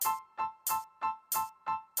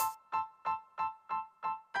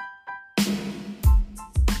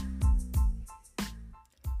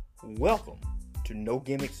Welcome to No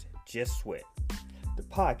Gimmicks, Just Sweat, the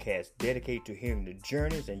podcast dedicated to hearing the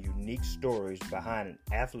journeys and unique stories behind an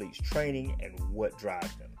athlete's training and what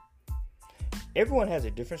drives them. Everyone has a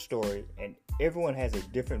different story and everyone has a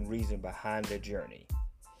different reason behind their journey.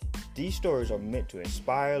 These stories are meant to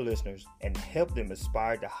inspire listeners and help them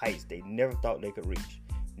aspire to heights they never thought they could reach,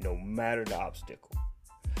 no matter the obstacle.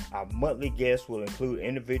 Our monthly guests will include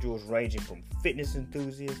individuals ranging from fitness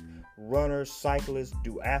enthusiasts, runners, cyclists,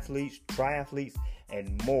 duathletes, triathletes,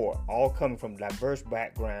 and more, all coming from diverse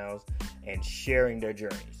backgrounds and sharing their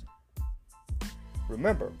journeys.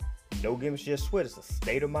 Remember, No Gimmicks, Just Sweat is a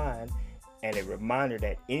state of mind and a reminder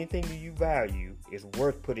that anything that you value is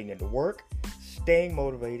worth putting into work, staying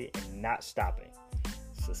motivated, and not stopping.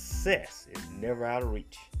 Success is never out of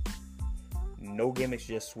reach. No Gimmicks,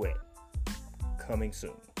 Just Sweat. Coming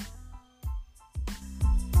soon.